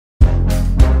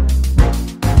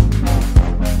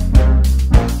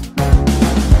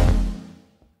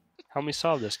Help me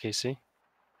solve this, Casey.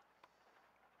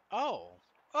 Oh,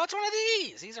 it's one of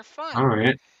these. These are fun. All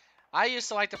right. I used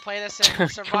to like to play this in Come on,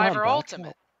 Survivor Buck.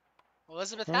 Ultimate.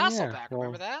 Elizabeth Oh, yeah. Hasselbeck, Well,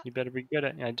 remember that? you better be good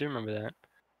at. Yeah, I do remember that.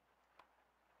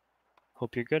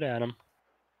 Hope you're good at them.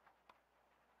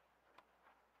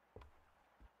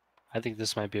 I think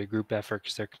this might be a group effort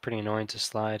because they're pretty annoying to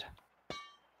slide.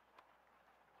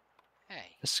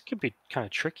 Hey. This could be kind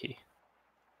of tricky.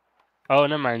 Oh,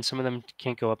 never mind. Some of them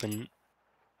can't go up and...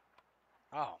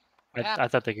 Oh, I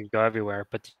thought they could go everywhere,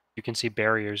 but you can see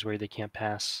barriers where they can't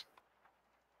pass.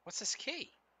 what's this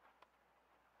key?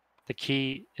 The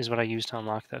key is what I used to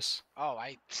unlock this. Oh,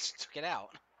 I took it out.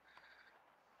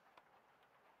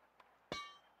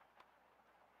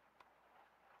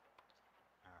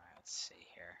 All right, let's see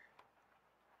here.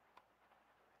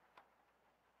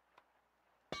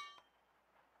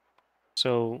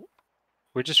 So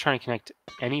we're just trying to connect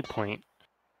any point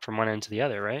from one end to the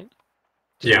other, right?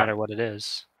 Doesn't Yeah. matter what it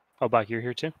is. Oh, Buck, you're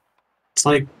here too? It's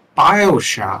like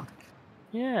BioShock.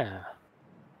 Yeah.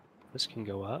 This can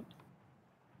go up.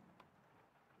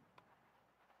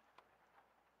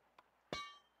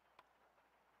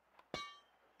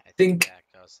 I think that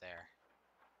goes there.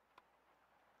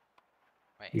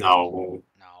 Wait. No.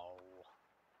 No.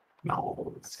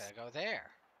 No. It's gotta go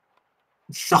there.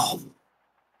 No.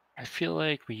 I feel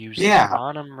like we use Yeah. the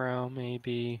bottom row,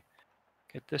 maybe.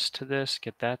 Get this to this,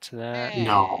 get that to that. Hey,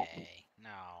 No. No.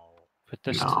 Put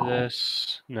this to No.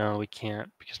 this. No, we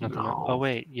can't because nothing. No. Oh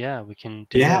wait, yeah, we can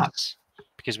do Yeah. this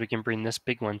because we can bring this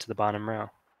big one to the bottom row.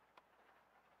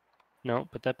 No,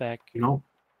 put that back. No.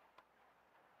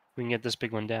 We can get this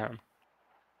big one down.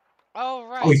 Oh,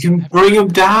 right. Oh, you can bring him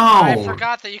down. I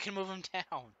forgot that you can move him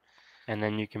down. And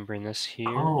then you can bring this here.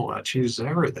 Oh, that changes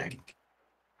everything.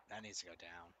 That needs to go down.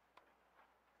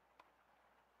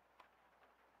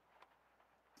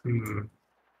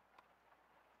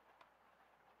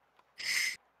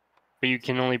 But you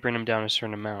can only bring them down a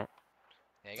certain amount.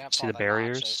 Yeah, you got See the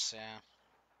barriers? Notches, yeah.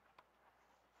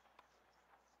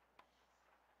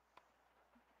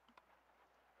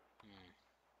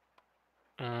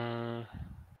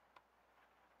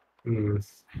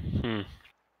 Hmm.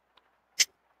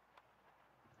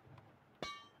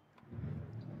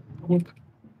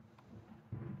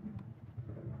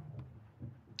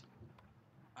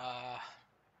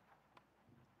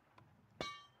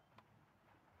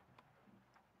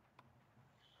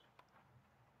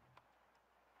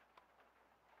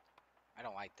 I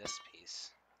don't like this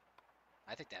piece.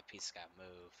 I think that piece got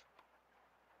moved.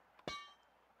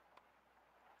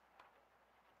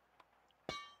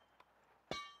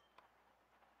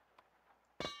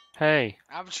 Hey.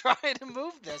 I'm trying to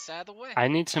move this out of the way. I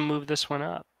need to move this one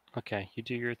up. Okay, you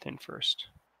do your thing first.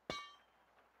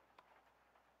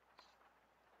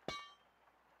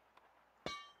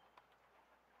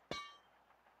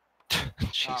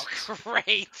 Oh,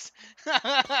 great.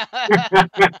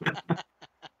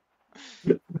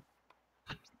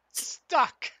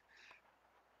 Stuck.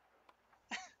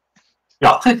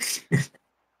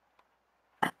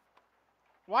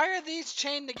 Why are these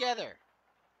chained together?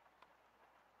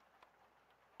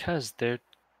 Because they're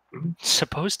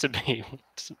supposed to be.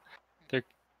 They're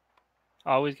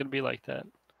always going to be like that.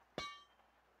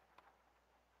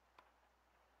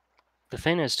 The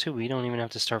thing is, too, we don't even have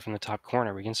to start from the top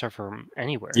corner. We can start from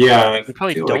anywhere. Yeah. We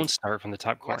probably don't start from the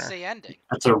top corner. What's the ending?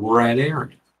 That's a red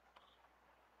area.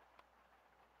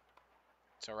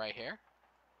 So right here?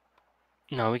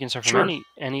 No, we can start from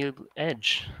any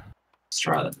edge. Let's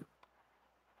try that.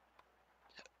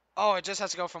 Oh, it just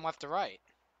has to go from left to right.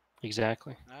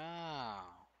 Exactly. Oh.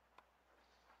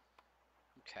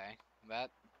 Okay.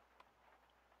 Let's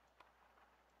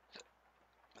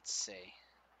see.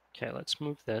 Okay, let's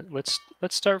move that. Let's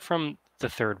start from the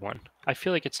third one. I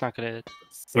feel like it's not gonna.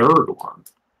 Third one.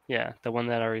 Yeah, the one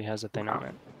that already has a thing on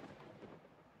it.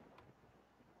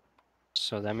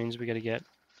 So that means we gotta get,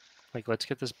 like, let's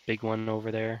get this big one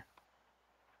over there.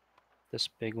 This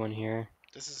big one here.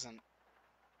 This isn't.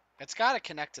 It's got to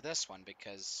connect to this one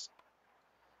because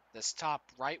this top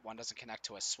right one doesn't connect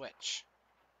to a switch.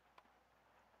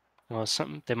 Well,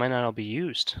 they might not all be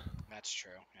used. That's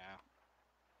true. Yeah.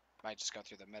 Might just go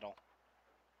through the middle.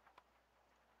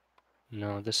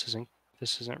 No, this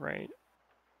isn't right.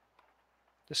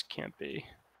 This can't be.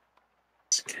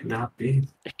 This cannot be.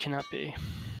 It cannot be.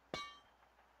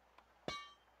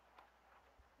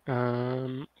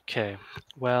 Okay.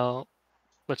 Well,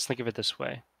 let's think of it this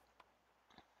way.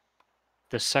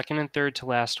 The second and third to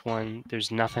last one,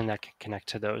 there's nothing that can connect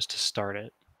to those to start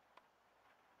it.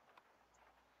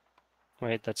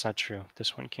 Wait, that's not true.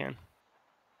 This one can.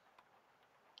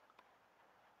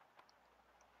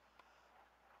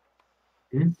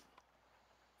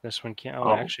 This one can't. Oh,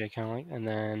 Oh. actually, I kind of like. And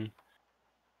then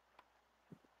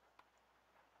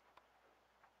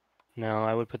no,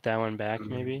 I would put that one back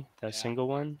maybe. That Yeah. single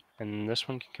one, and this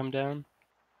one can come down.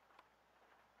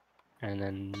 And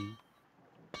then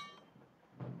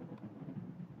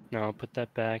no, I'll put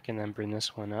that back and then bring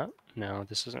this one up. No,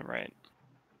 this isn't right.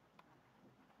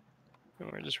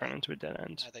 And we're just running into a dead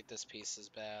end. I think this piece is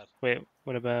bad. Wait,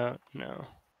 what about no?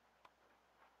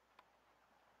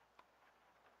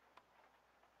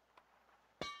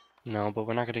 No, but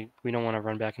we're not gonna. We don't want to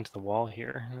run back into the wall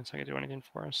here. That's not gonna do anything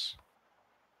for us.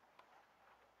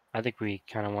 I think we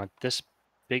kind of want this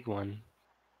big one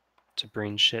to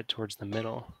bring shit towards the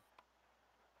middle.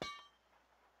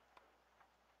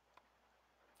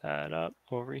 That up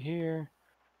over here.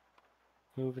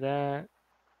 Move that.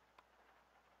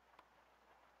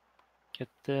 Get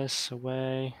this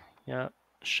away. Yep.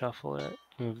 Shuffle it.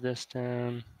 Move this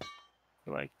down.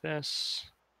 Like this.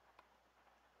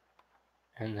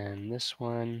 And then this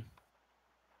one.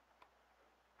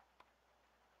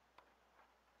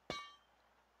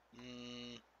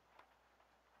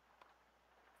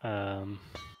 I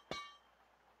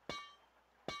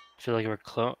feel like we're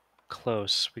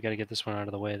close. We gotta get this one out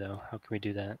of the way though. How can we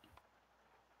do that?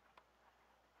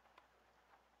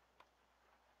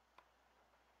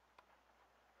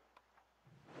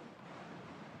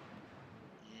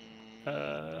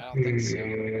 I don't think so.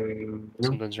 No.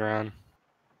 Something's wrong.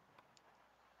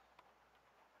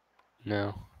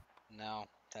 No. No,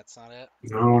 that's not it.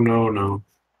 No.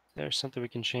 There's something we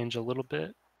can change a little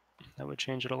bit. That would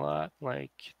change it a lot.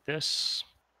 Like this,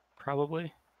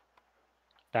 probably.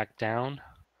 Back down.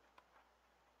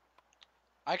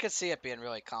 I could see it being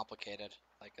really complicated,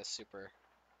 like a super.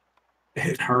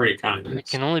 It already kind of It is.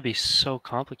 can only be so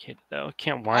complicated though. It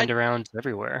can't wind around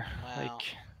everywhere. Well, Like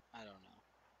I don't know.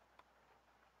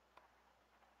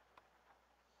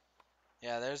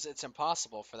 Yeah, it's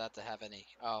impossible for that to have any.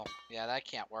 Oh, yeah, that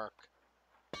can't work.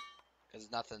 Because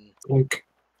nothing. Like,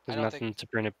 there's don't nothing to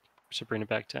bring it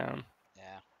back down.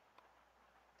 Yeah.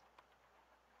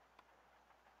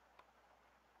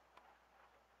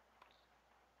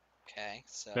 Okay,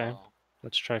 so. Okay.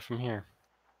 Let's try from here.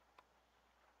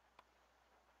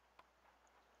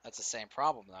 That's the same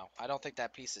problem, though. I don't think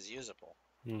that piece is usable.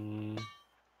 Yeah.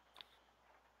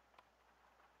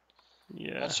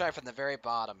 Let's try from the very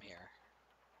bottom here.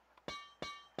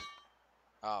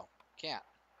 Oh, can't.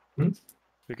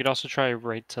 We could also try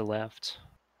right to left.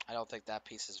 I don't think that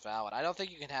piece is valid. I don't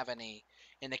think you can have any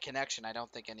in the connection. I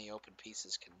don't think any open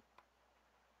pieces can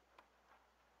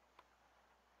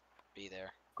be there.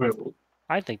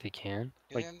 I think they can.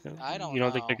 Like, I don't you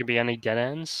don't think know. there could be any dead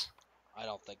ends? I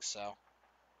don't think so.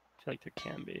 I feel like there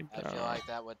can be. I But feel like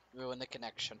that would ruin the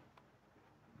connection.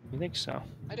 You think so?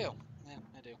 I do. Yeah,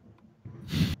 I do.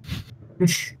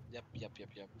 Yep.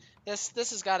 This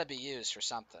has got to be used for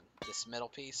something. This middle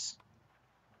piece.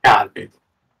 Gotta be.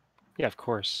 Yeah, of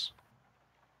course.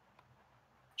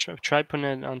 Try putting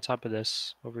it on top of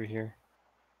this over here.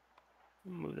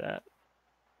 Move that.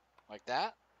 Like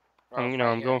that? Or I'm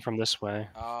right here? going from this way.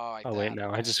 Oh, like Oh that. wait, no,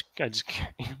 Okay. I just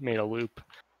made a loop.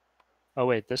 Oh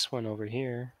wait, this one over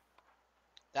here.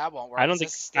 That won't work. I don't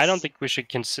think we should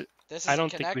consider. This I isn't don't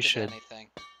think we connected should. to anything.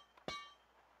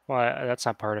 Well, that's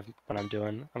not part of what I'm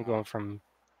doing. I'm Oh. going from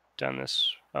down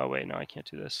this. Oh wait, no, I can't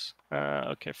do this.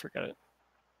 Okay, forget it.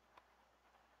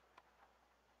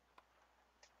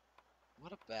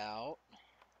 What about?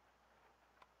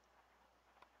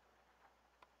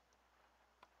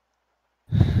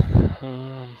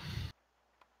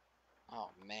 Oh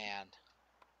man,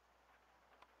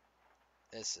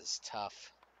 this is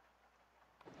tough.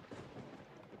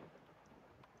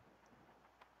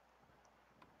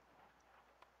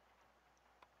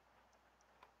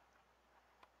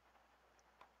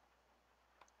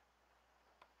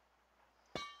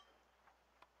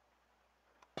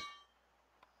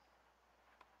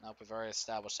 Nope, we've already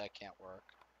established that can't work.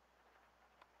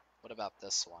 What about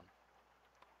this one?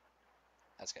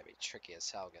 That's gonna be tricky as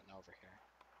hell getting over here.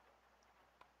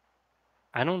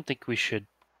 I don't think we should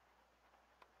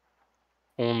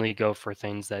only go for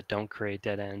things that don't create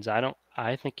dead ends.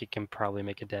 I think it can probably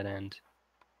make a dead end.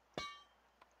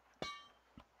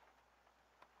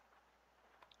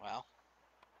 Well.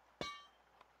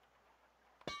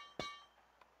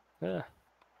 Yeah.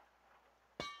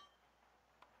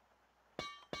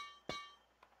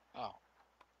 Oh.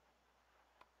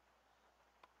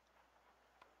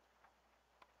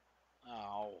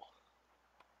 Oh.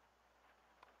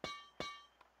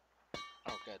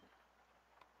 Oh, good.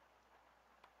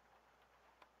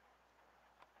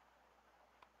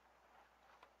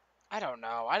 I don't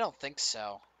know. I don't think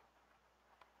so.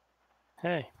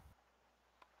 Hey.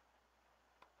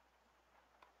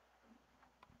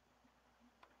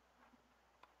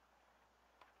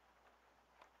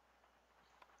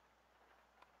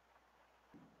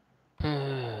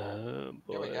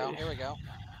 go. Here we go.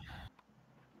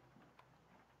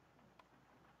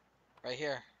 Right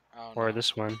here. Oh, Or no.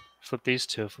 this one. Flip these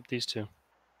two. Flip these two.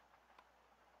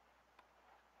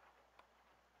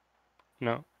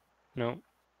 No. No.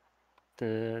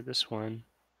 This one.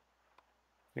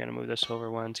 We gotta move this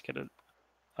over one to get it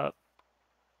up.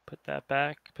 Put that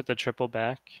back. Put the triple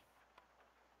back.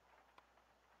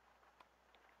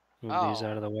 Move these Oh.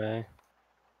 out of the way.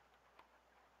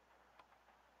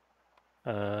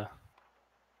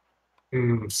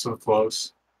 So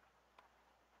close.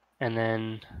 We And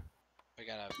then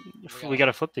gotta... we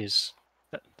gotta flip these.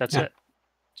 That's Yeah. it.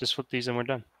 Just flip these and we're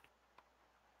done.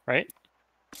 Right?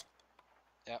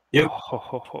 Yep. Yep. Oh, ho,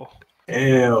 ho, ho.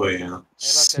 Hell yeah. Hey, look,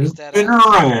 there's Snooping dead ends.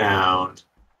 around.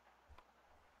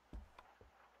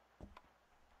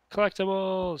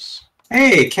 Collectibles!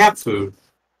 Hey, cat food.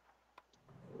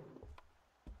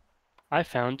 I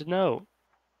found a note.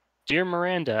 Dear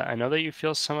Miranda, I know that you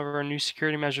feel some of our new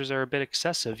security measures are a bit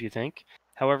excessive, you think.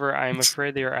 However, I am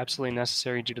afraid they are absolutely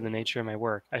necessary due to the nature of my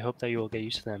work. I hope that you will get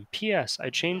used to them. P.S. I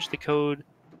changed the code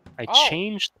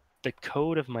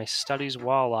of my studies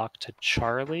wall lock to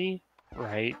Charlie,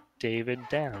 write David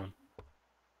down.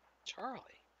 Charlie.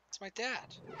 It's my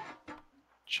dad.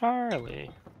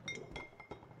 Charlie.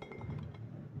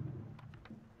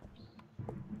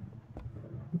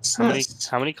 What's How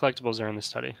this? many collectibles are in the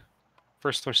study?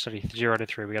 First floor study, 0 to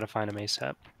 3. We gotta find him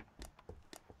ASAP.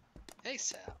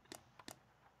 ASAP.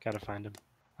 Gotta find him.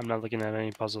 I'm not looking at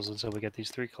any puzzles until we get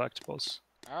these 3 collectibles.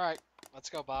 Alright. Let's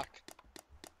go, Bach.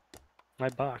 My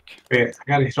buck. Wait, I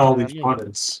gotta hit all Not these me.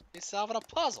 buttons. He's solving a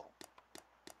puzzle.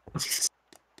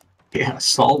 Yeah,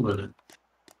 solving it.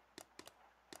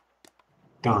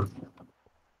 Done.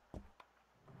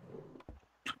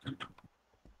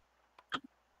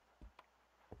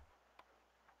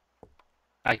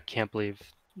 I can't believe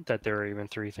that there are even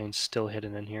 3 things still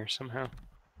hidden in here somehow.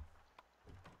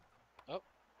 Oh.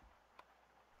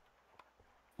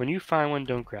 When you find one,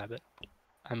 don't grab it.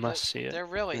 I must see it. They're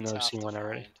really even though I've tough seen to one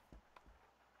already. find.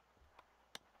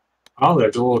 Oh,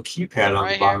 there's a little keypad on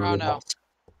Right the bottom here? of the Oh, no. box.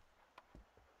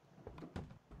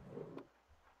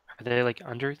 Are they like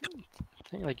under?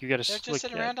 Like you gotta They're just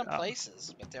look in at. random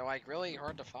places, but they're like really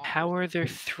hard to find. How are there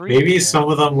 3? Maybe there? some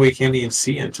of them we can't even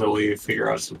see until we figure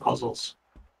out some puzzles.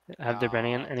 Have there been No,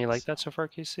 I don't any think like so. that so far,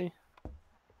 Casey?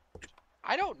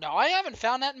 I don't know. I haven't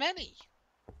found that many.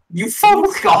 You found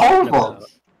like all of them!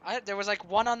 About? There was like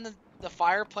one on the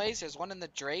fireplace. There's one in the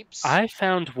drapes. I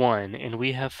found one, and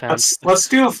we have found. Let's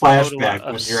do a total flashback of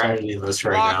when you're 7. editing this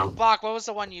right now. Bach, what was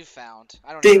the one you found?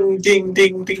 I don't Ding, know. ding,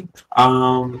 ding, ding.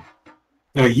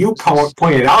 No, you This is-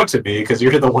 pointed out to me because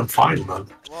you're the one finding them.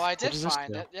 Well, I did does this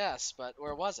find do? it, yes, but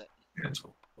where was it?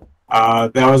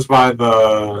 That was by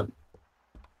the,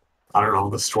 I don't know,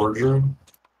 the storage room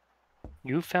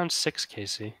You found 6,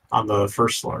 Casey. on the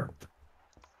first floor.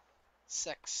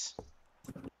 6.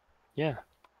 Yeah.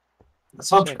 That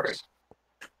sounds 6. right.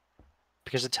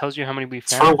 Because it tells you how many we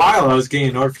For a found. while, I was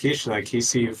getting a notification that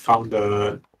Casey found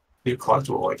a new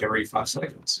collectible like every 5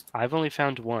 seconds. I've only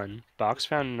found 1. Box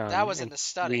found none. That was in and the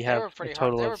study. we They have were a pretty hard.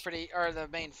 total They were of- pretty, or the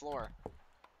main floor.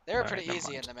 They were Alright, pretty never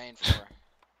easy mind. in the main floor.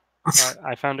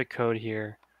 I found a code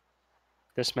here.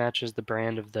 This matches the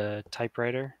brand of the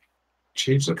typewriter.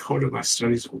 Change the code of my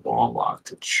studies wall lock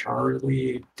to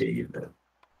Charlie David.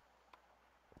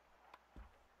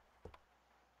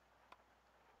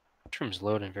 This room's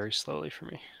loading very slowly for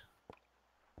me.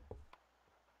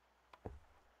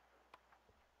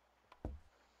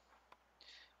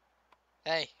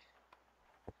 Hey,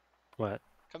 What?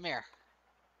 come here.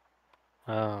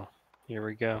 Oh, here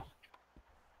we go.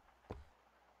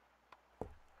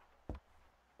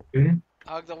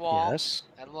 Hug the wall Yes.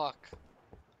 and look.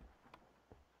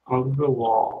 Hug the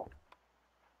wall.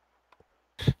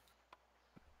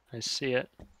 I see it.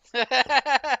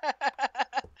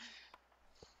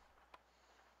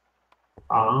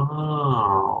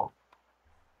 Oh.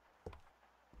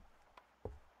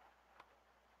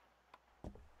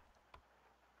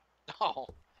 Oh.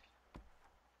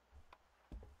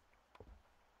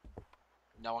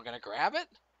 No one gonna grab it?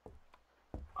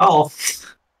 Oh,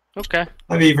 Okay.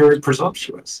 that'd be very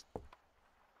presumptuous.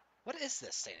 What is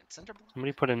this, Saint Cinderblock?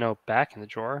 Somebody put a note back in the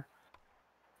drawer.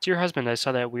 Dear husband, I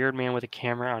saw that weird man with a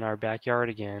camera on our backyard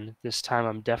again. This time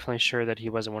I'm definitely sure that he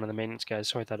wasn't one of the maintenance guys,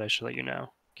 so I thought I should let you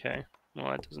know. Okay.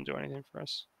 Well, that doesn't do anything for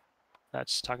us.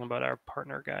 That's talking about our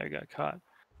partner guy who got caught.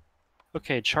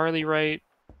 Okay, Charlie right,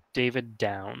 David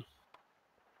down.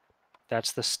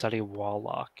 That's the study wall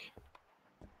lock.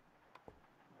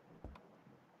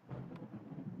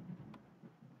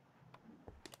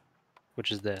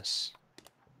 Which is this.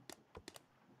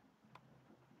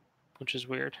 Which is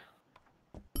weird.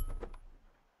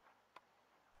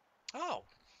 Oh,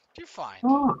 you find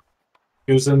Oh,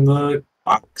 it was in the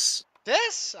box.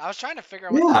 this? I was trying to figure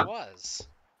out what Yeah. that was.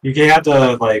 You had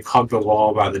to like hug the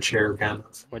wall by the chair, kind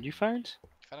of. What'd you find?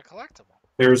 Found a collectible.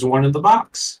 There's one in the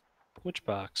box. Which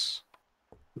box?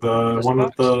 The This one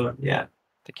with box? the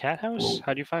The cat house? little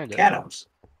How'd you find it? cat house.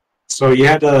 So you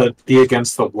had to be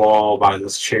against the wall by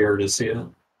this chair to see it.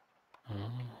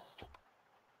 Oh.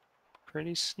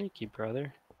 Pretty sneaky,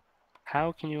 brother.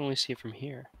 How can you only see it from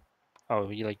here? Oh,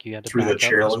 you had to Through the back up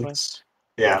chair this way? legs.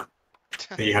 Yeah.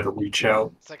 Then you had to reach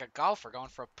out. It's like a golfer going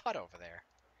for a putt over there.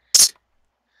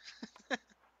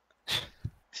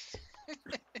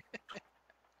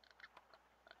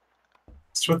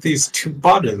 It's with these two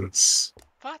buttons.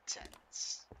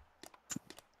 Buttons.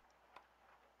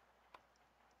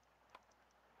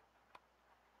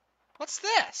 What's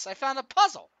this? I found a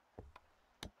puzzle.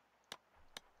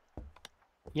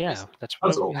 Yeah,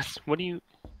 Puzzle. that's what do you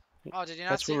Oh, did you not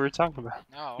that's see what we it? were talking about.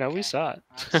 Oh, No, okay. we saw it.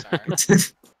 I'm sorry. It's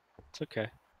It's okay.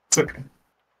 okay.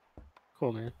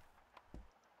 Cool, man.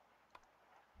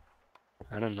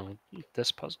 I don't know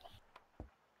this puzzle.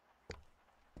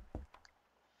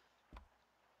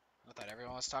 I thought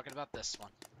everyone was talking about this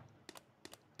one.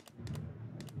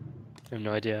 I have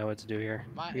no idea what to do here.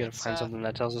 We gotta It's find something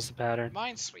that tells us the pattern.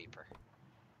 Minesweeper.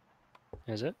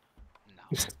 Is it? No.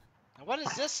 Now what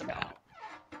is this about?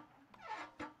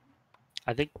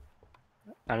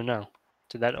 I don't know.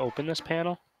 Did that open this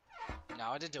panel?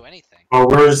 No, it didn't do anything. Oh,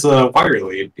 where's the wire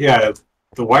lead? Yeah,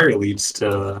 the wire leads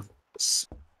to this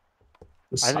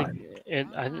I think side.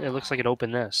 it looks like it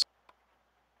opened this.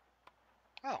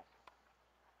 Oh,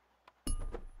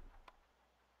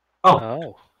 Oh,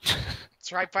 Oh.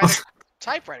 it's right by the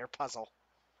typewriter puzzle.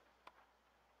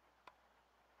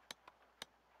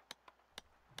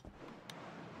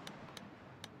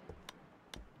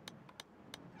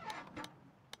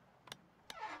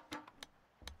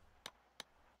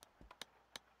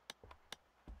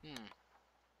 Hmm.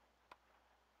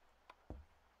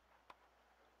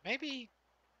 Maybe.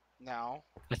 No.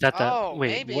 I thought that. Oh,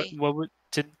 Wait, maybe.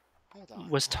 Hold on.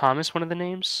 was Thomas one of the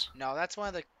names? No, that's one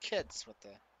of the kids with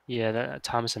the Yeah, that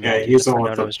Thomas and yeah, Matthew. he's That's the the one with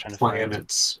note I the was trying to find.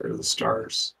 planets or the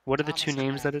stars. What are the Thomas two and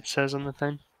names that Matthew. it says on the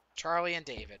thing? Charlie and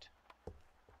David.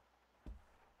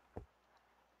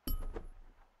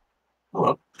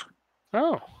 Hello.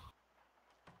 Oh.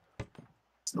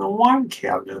 It's in the wine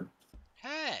cabinet.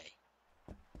 Hey.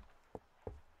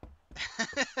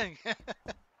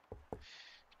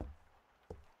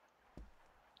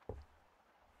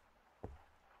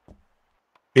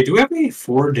 Hey, do we have any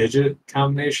 4-digit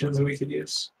combinations that we could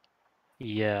use?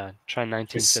 Yeah, try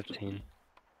 1915.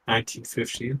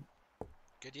 1915.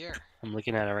 Good year. I'm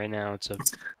looking at it right now. It's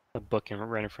a book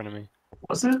right in front of me.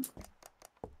 Was it?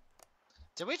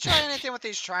 Did we try anything with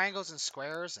these triangles and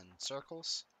squares and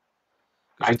circles?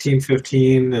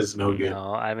 1915 is no good.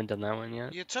 No, I haven't done that one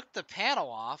yet. You took the panel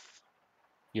off,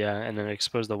 Yeah, and then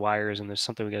expose the wires, and there's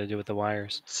something we gotta do with the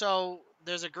wires. so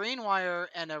there's a green wire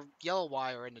and a yellow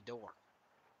wire in the door.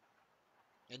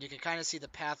 And you can kind of see the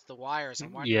path of the wires.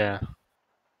 I'm wondering. Yeah.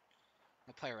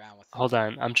 I'll play around with it. Hold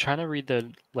on. I'm trying to read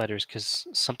the letters because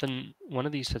one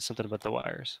of these said something about the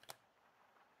wires.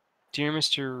 Dear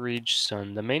Mr.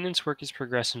 Reedson, the maintenance work is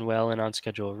progressing well and on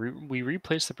schedule. We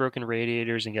replaced the broken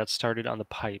radiators and got started on the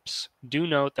pipes. Do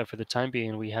note that for the time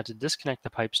being, we had to disconnect the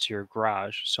pipes to your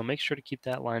garage, so make sure to keep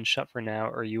that line shut for now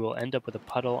or you will end up with a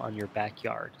puddle on your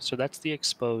backyard. So that's the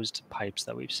exposed pipes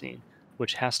that we've seen,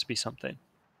 which has to be something.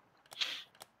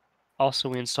 Also,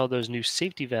 we installed those new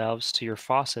safety valves to your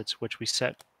faucets, which we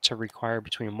set to require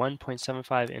between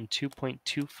 1.75 and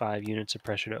 2.25 units of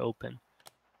pressure to open.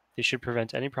 They should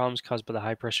prevent any problems caused by the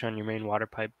high pressure on your main water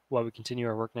pipe. While we continue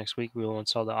our work next week, we will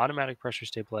install the automatic pressure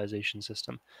stabilization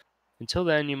system. Until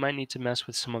then, you might need to mess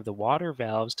with some of the water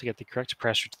valves to get the correct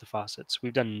pressure to the faucets.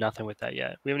 We've done nothing with that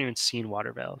yet. We haven't even seen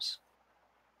water valves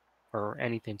or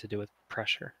anything to do with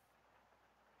pressure.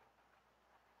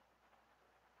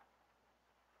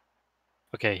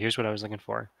 Okay, here's what I was looking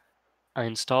for. I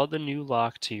installed the new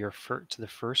lock to the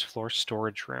first floor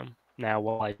storage room. Now,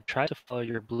 while I tried to follow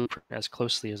your blueprint as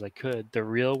closely as I could, the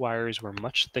real wires were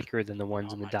much thicker than the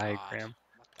ones Oh in the my God. diagram.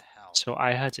 What the hell? So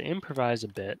I had to improvise a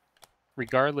bit.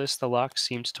 Regardless, the lock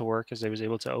seemed to work as I was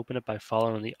able to open it by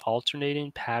following the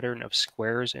alternating pattern of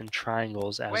squares and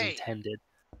triangles as Wait. intended.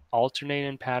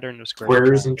 Alternating pattern of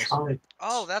Squares and triangles. triangles.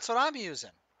 Oh, that's what I'm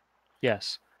using.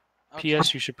 Yes. Okay.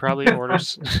 P.S. You should probably order.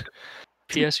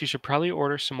 P.S. You should probably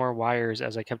order some more wires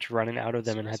as I kept running out of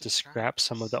them and had to scrap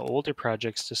some of the older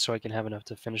projects just so I can have enough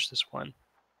to finish this one.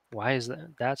 Why is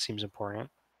that? That seems important.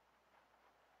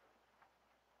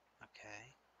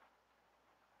 Okay.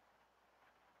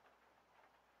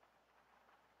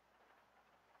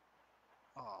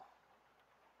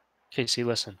 Casey,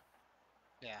 listen.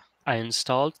 Yeah. I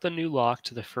installed the new lock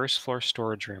to the first floor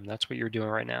storage room. That's what you're doing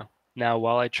right now. Now,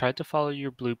 while I tried to follow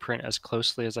your blueprint as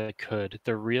closely as I could,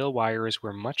 the real wires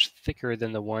were much thicker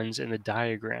than the ones in the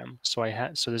diagram. So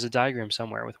there's a diagram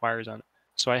somewhere with wires on it.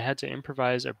 So I had to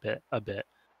improvise a bit.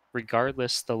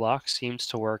 Regardless, the lock seems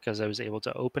to work as I was able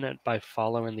to open it by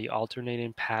following the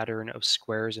alternating pattern of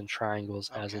squares and triangles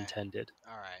as Okay. intended.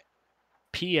 All right.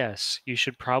 P.S. You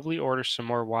should probably order some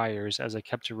more wires as I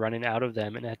kept running out of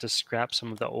them and had to scrap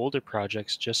some of the older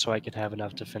projects just so I could have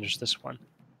enough to finish this one.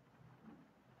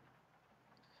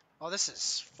 Oh, this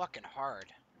is fucking hard.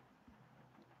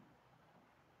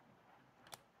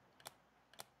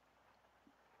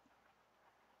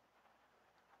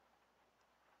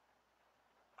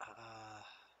 Uh,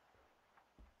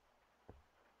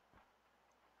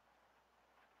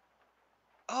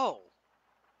 oh,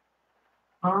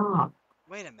 Ah.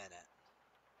 wait a minute.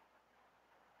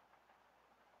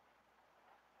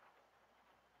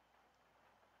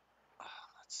 Oh,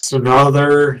 So no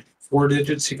other 4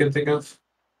 digits you can think of?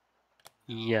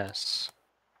 Yes.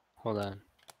 Hold on.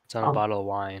 It's on a Um, bottle of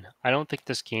wine. I don't think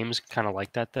this game's kind of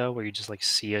like that though, where you just like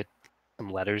see some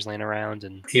letters laying around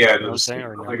and yeah, it you know what I'm does saying, seem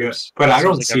or like it. numbers. But It I seems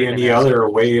don't like see everything any has. other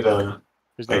way to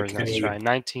There's no like reason else to any. try.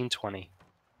 1920.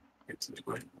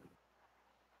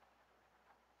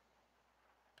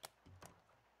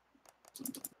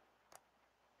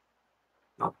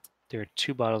 No. There are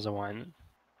 2 bottles of wine.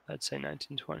 I'd say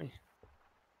 1920.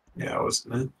 Yeah,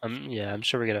 wasn't it? Yeah, I'm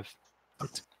sure we gotta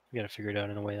figure it out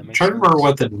in a way that I'm makes trying to remember sense.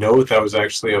 what the note that was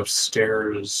actually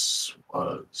upstairs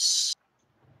was,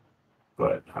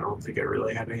 but I don't think it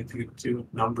really had anything to do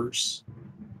with numbers.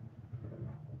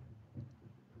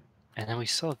 And then we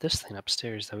still have this thing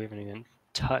upstairs that we haven't even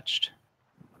touched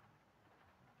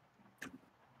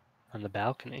on the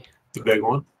balcony. The big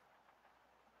one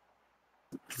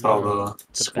with all No, the the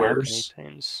balcony squares.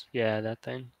 things. Yeah, that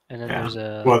thing. And then Yeah. there's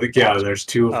a Well, yeah, locked. there's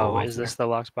two of them Oh, up is there. this the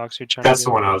locked box you're trying to That's the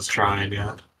do? one I was trying,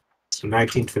 yeah. So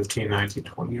 1915,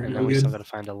 1920 are And no then we still good. gotta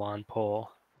find a lawn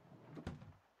pole.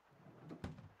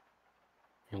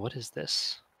 And what is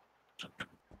this?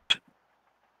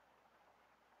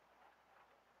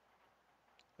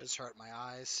 This hurt my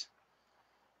eyes.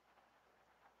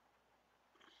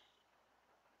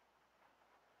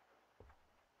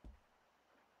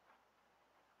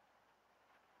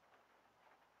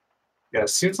 Yeah, it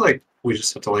seems like we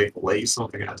just have to like lay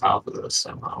something on top of this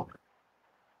somehow.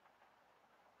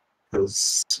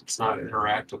 Because it's not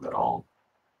interactive at all.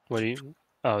 What do you?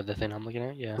 Oh, the thing I'm looking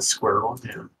at. Yeah, The square one,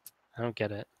 yeah. I don't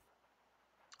get it.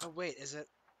 Oh, wait, is it?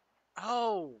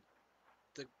 Oh,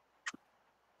 the.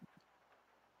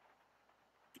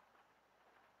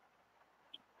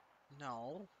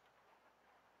 No.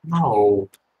 No.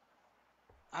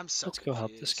 I'm so Let's go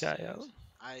help this confused, guy dude. out.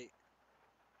 I.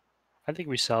 I think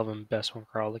we solve him best when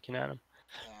we're all looking at him.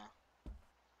 Yeah.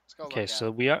 Let's go Okay, look at so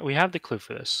him. we have the clue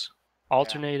for this. Yeah.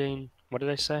 Alternating. What did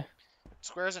I say?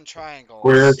 Squares and Square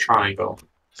triangles. triangle.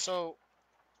 So,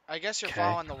 I guess you're Okay.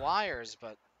 following the wires,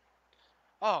 but.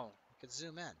 Oh, you could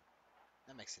zoom in.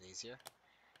 That makes it easier.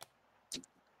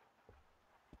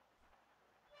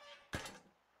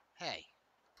 Hey.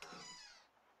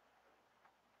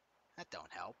 That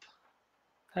don't help.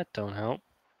 That don't help.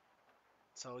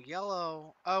 So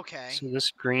yellow. Okay. So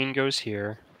this green goes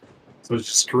here. So it's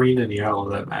just green and yellow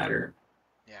that matter.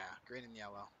 Yeah, green and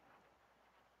yellow.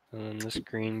 And then this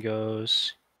green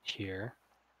goes here.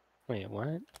 Wait,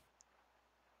 what?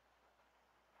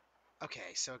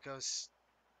 Okay, so it goes.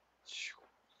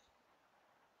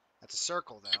 That's a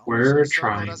circle, though. So Square a circle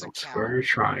triangle. doesn't count. Square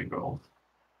triangle.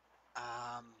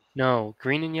 No,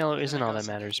 green and yellow And then isn't it all that goes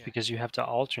into matters here. because you have to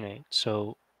alternate.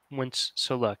 So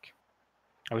look,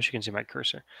 I wish you can see my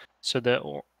cursor. So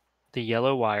the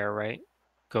yellow wire, right,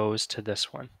 goes to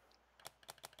this one,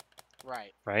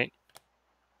 Right. right?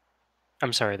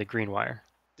 I'm sorry, the green wire.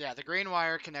 Yeah, the green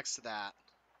wire connects to that.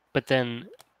 But then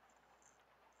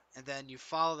And then you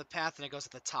follow the path and it goes to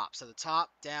the top. So the top,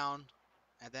 down,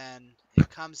 and then it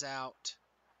comes out.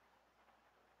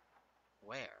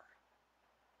 Where?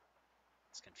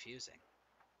 It's confusing.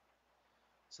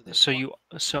 So there's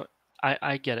one.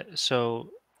 I get it.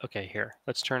 So okay, here.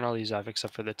 Let's turn all these off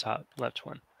except for the top left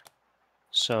one.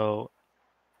 So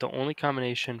the only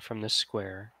combination from this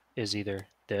square is either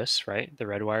this, right? The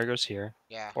red wire goes here,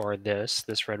 Yeah. or this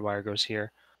red wire goes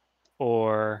here,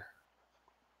 or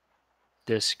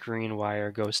this green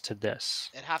wire goes to this.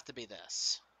 It'd have to be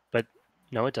this. But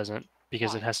no, it doesn't,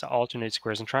 because it Why? has to alternate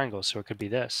squares and triangles, so it could be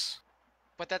this.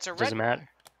 But that's a It red doesn't wire. matter.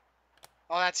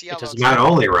 Oh, that's It yellow doesn't too. Not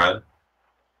only red.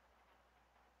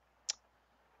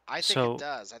 I think it So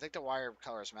does. I think the wire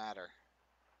colors matter.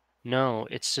 No,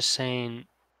 it's just saying,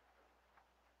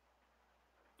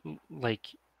 like,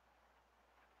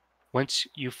 once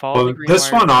you follow the Well, green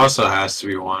this wire. one also has to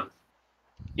be one.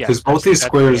 Yeah, Because both these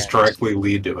that's the squares end. directly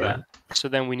lead to Yeah. it. So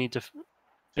then we need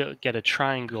to get a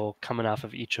triangle coming off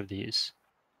of each of these.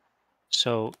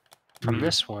 So from Mhm.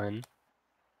 this one,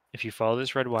 if you follow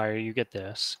this red wire, you get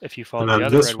this. If you follow And the then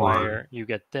other this red one. wire, you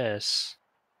get this.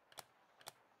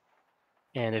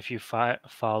 And if you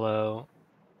follow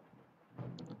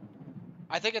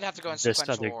I think it'd have to go in this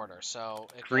sequential other order. So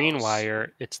it green goes.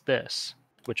 wire, it's this,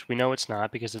 which we know it's not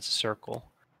because it's a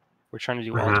circle. We're trying to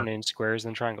do Uh-huh. alternating squares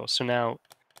and triangles. So now,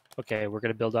 okay, we're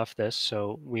going to build off this.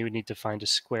 So we would need to find a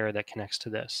square that connects to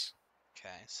this.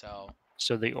 Okay, so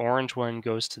So the orange one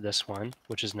goes to this one,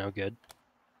 which is no good.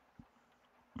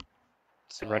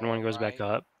 The red one goes back right.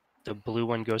 up. The blue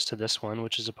one goes to this one,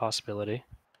 which is a possibility.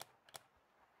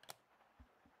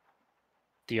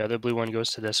 The other blue one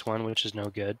goes to this one, which is no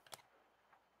good.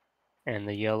 And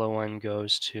the yellow one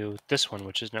goes to this one,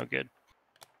 which is no good.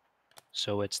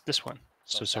 So it's this one.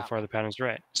 So it's So that far one. the pattern's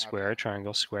right. Square, Okay.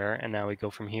 triangle, square, and now we go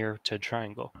from here to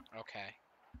triangle. Okay.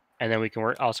 And then we can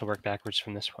also work backwards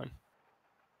from this one.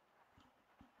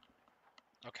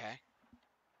 Okay.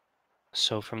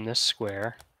 So from this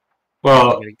square,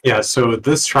 Well, yeah, so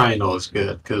this triangle is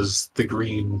good because the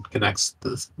green connects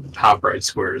the top right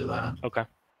square to that. okay.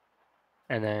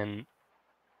 And then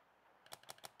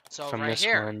So from right this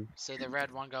here, one, see the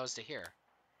red one goes to here,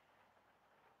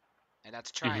 and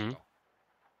that's a mm-hmm. triangle.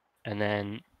 And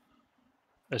then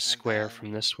a square then-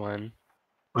 from this one.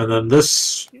 And then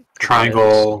this could be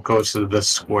triangle goes to this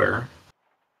square.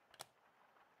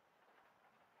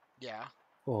 Yeah.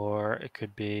 Or it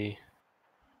could be.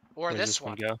 Or Where does this this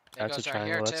one one. go? It That's a goes right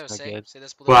triangle. here That's too. no See? good. See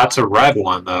this blue Well, that's a line? red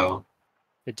one though.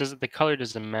 It doesn't. The color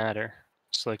doesn't matter.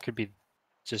 So it could be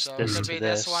just So this it could to be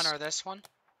this one or this one.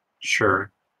 Sure.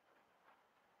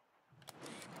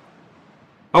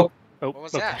 Oh, What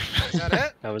was okay. that? Is that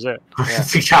it? That was it. Yeah.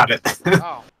 We got it.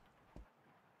 Oh.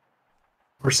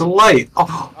 Where's the light?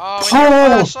 Oh, Oh, we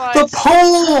need pole! The flashlights!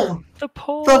 pole! The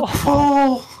pole. The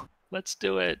pole! Let's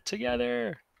do it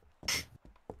together.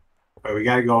 Wait, we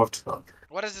gotta go up to the.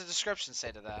 What does the description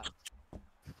say to that?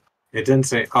 It didn't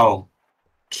say. Oh,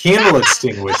 candle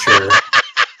extinguisher.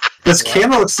 This What?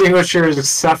 candle extinguisher is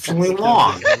exceptionally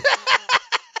long. The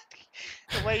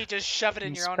way you just shove it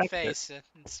in your own Inspect it. face and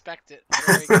inspect it.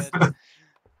 Very good.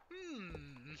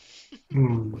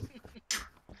 Hmm.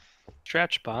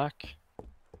 Stretch Bach.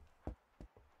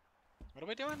 What are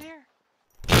we doing here?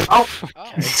 Oh,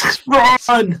 Oh.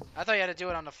 run! I thought you had to do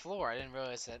it on the floor. I didn't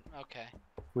realize that. Okay.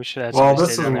 We should have. Well, somebody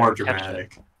this stay is down there more and catch it.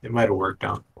 dramatic. It might have worked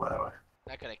out that way.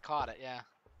 That could have caught it, yeah.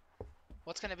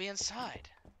 What's going to be inside?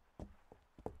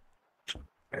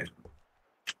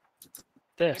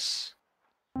 This.